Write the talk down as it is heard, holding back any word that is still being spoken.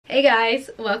Hey guys,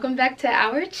 welcome back to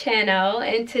our channel,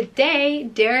 and today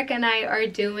Derek and I are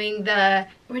doing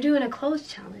we're doing a clothes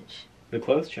challenge. The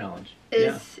clothes challenge.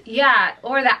 Yeah,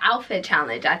 or the outfit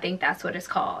challenge. I think that's what it's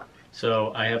called.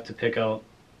 So I have to pick out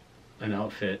an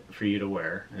outfit for you to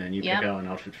wear, and then you pick out an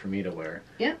outfit for me to wear.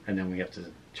 Yep. And then we have to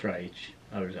try each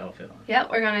other's outfit on.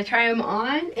 Yep, we're gonna try them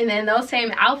on, and then those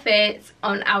same outfits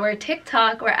on our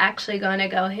TikTok, we're actually gonna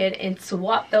go ahead and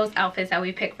swap those outfits that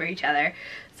we pick for each other.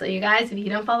 So you guys, if you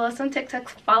don't follow us on TikTok,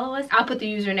 follow us. I'll put the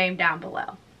username down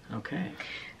below. Okay.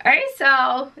 All right,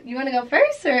 so you want to go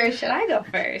first, or should I go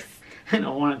first? I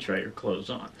don't want to try your clothes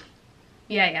on.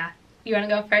 Yeah. You want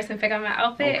to go first and pick out my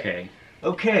outfit?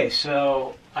 Okay,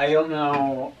 so I don't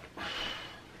know.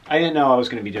 I didn't know I was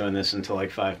going to be doing this until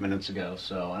like 5 minutes ago.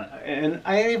 And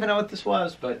I didn't even know what this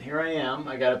was, but here I am.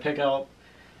 I got to pick out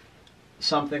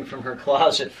something from her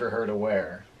closet for her to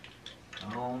wear.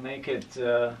 I'll make it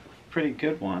a pretty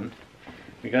good one.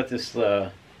 We got this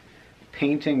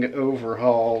painting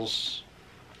overhauls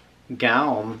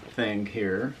gown thing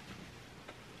here.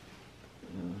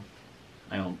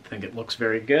 I don't think it looks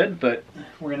very good, but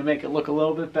we're going to make it look a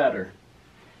little bit better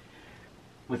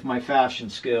with my fashion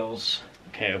skills.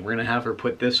 Okay, we're going to have her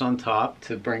put this on top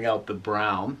to bring out the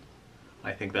brown.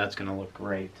 I think that's going to look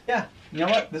great. Yeah, you know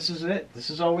what? This is it. This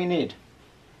is all we need.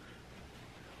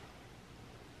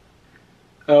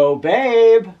 Oh,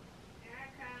 babe!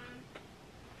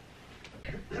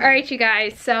 Alright, you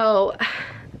guys, so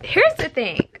here's the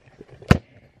thing.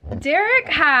 Derek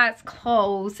has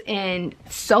clothes in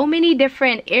so many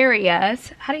different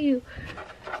areas. How do you...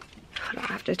 Hold on,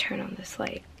 I have to turn on this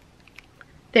light.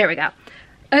 There we go.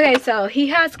 Okay, so he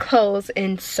has clothes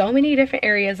in so many different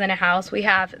areas in the house. We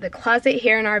have the closet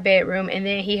here in our bedroom, and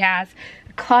then he has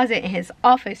a closet in his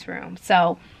office room.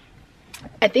 So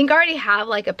I think I already have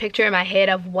like a picture in my head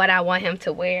of what I want him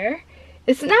to wear.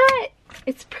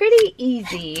 It's pretty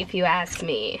easy if you ask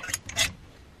me.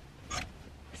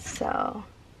 So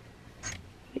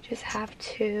we just have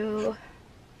to,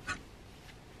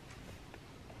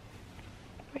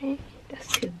 right? That's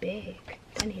too big.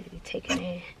 That needs to be taken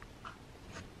in.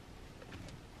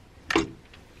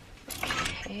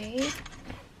 Okay.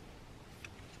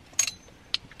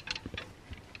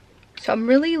 So I'm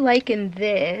really liking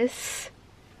this.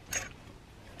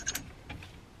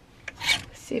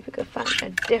 See if we could find a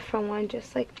different one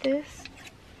just like this.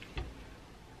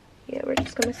 Yeah, we're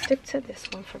just gonna stick to this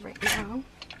one for right now.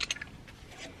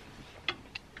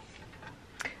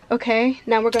 Okay,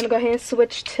 now we're gonna go ahead and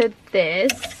switch to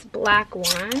this black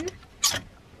one.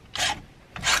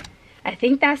 I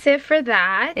think that's it for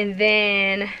that. And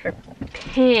then for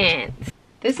pants.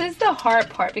 This is the hard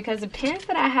part because the pants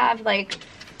that I have like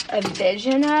a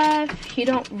vision of, you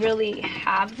don't really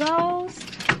have those.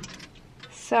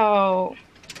 So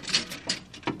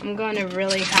I'm gonna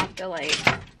really have to like,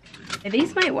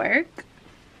 these might work.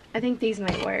 I think these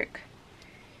might work.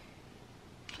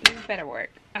 These better work.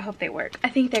 I hope they work. I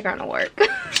think they're gonna work.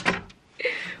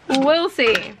 We'll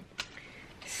see.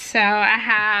 So I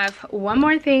have one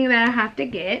more thing that I have to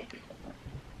get.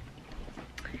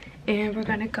 And we're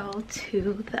gonna go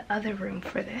to the other room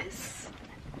for this.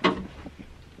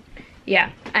 Yeah,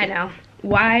 I know.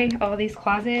 Why all these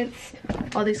closets,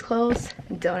 all these clothes?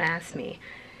 Don't ask me.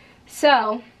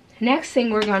 So, next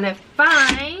thing we're gonna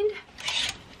find,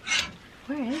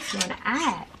 where is one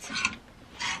at?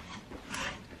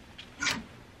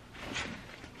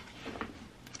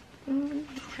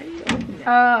 How do you open it?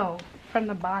 Oh, from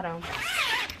the bottom.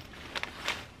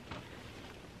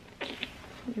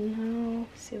 No,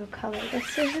 see what color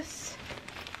this is.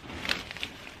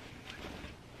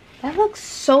 That looks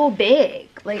so big.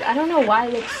 Like, I don't know why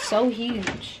it looks so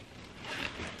huge.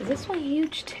 Is this one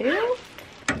huge too?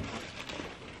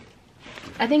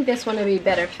 I think this one would be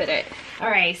better fitted.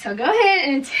 Alright, so go ahead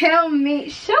and tell me,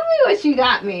 show me what you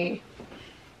got me.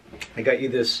 I got you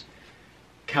this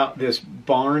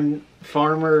barn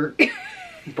farmer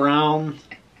brown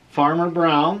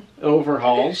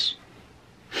overalls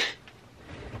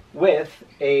with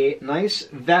a nice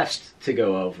vest to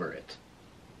go over it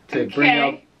to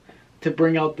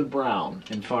bring out the brown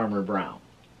in farmer brown.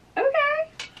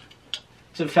 Okay.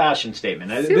 It's a fashion statement.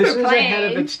 This is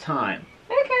ahead of its time.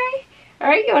 Okay.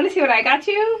 Alright, you want to see what I got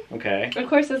you? Okay. Of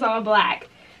course, it's all black.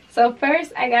 So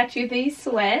first, I got you these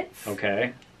sweats.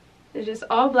 Okay. They're just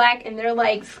all black, and they're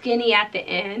like skinny at the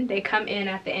end. They come in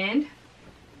at the end.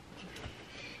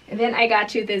 And then I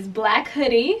got you this black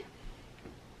hoodie.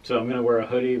 So I'm gonna wear a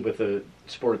hoodie with a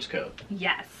sports coat.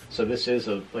 Yes. So this is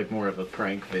like more of a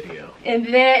prank video. And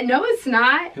then, no it's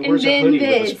not. Who wears a hoodie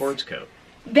with a sports coat?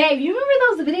 Babe, you remember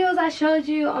those videos I showed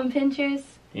you on Pinterest?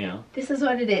 You know? This is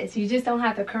what it is. You just don't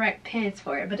have the correct pins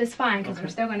for it, but it's fine because Okay.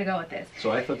 we're still going to go with this.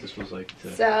 So I thought this was like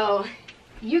the... So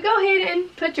you go ahead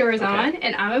and put yours on,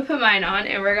 and I'm going to put mine on,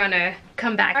 and we're going to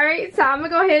come back. All right, so I'm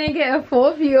going to go ahead and get a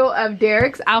full view of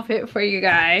Derek's outfit for you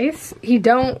guys. We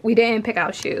didn't pick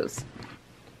out shoes.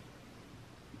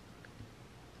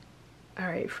 All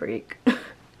right, freak.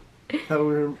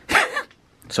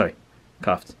 Sorry,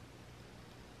 coughed.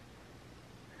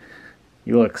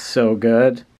 You look so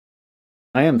good.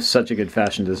 I am such a good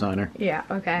fashion designer. Yeah,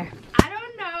 okay. I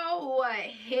don't know what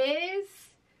his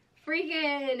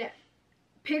freaking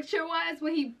picture was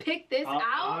when he picked this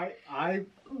out.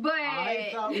 But I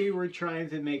thought we were trying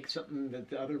to make something that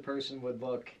the other person would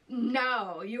look.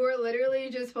 no, you were literally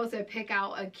just supposed to pick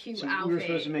out a cute outfit. We were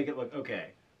supposed to make it look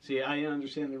okay. See, I didn't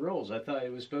understand the rules. I thought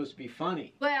it was supposed to be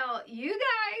funny. Well, you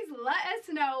guys let us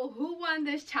know who won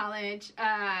this challenge.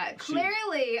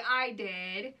 Clearly I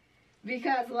did.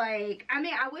 Because, like, I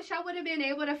mean, I wish I would have been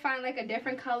able to find, like, a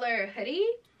different color hoodie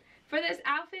for this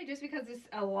outfit just because it's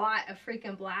a lot of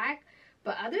freaking black.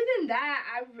 But other than that,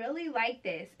 I really like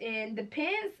this. And the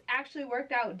pants actually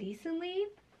worked out decently.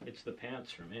 It's the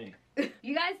pants for me.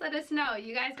 You guys let us know.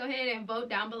 You guys go ahead and vote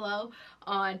down below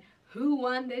on who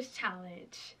won this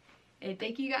challenge. And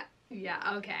thank you guys.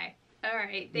 Yeah, okay. All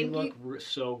right. Thank you. You look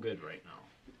so good right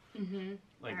now. Mm-hmm.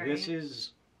 Like, All this right.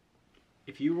 is...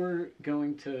 If you were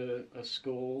going to a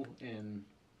school in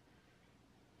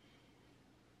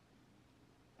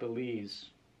Belize,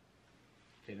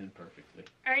 fit in perfectly.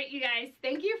 All right, you guys.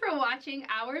 Thank you for watching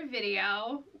our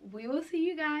video. We will see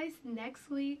you guys next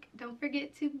week. Don't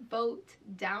forget to vote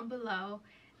down below.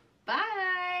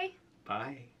 Bye.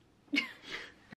 Bye.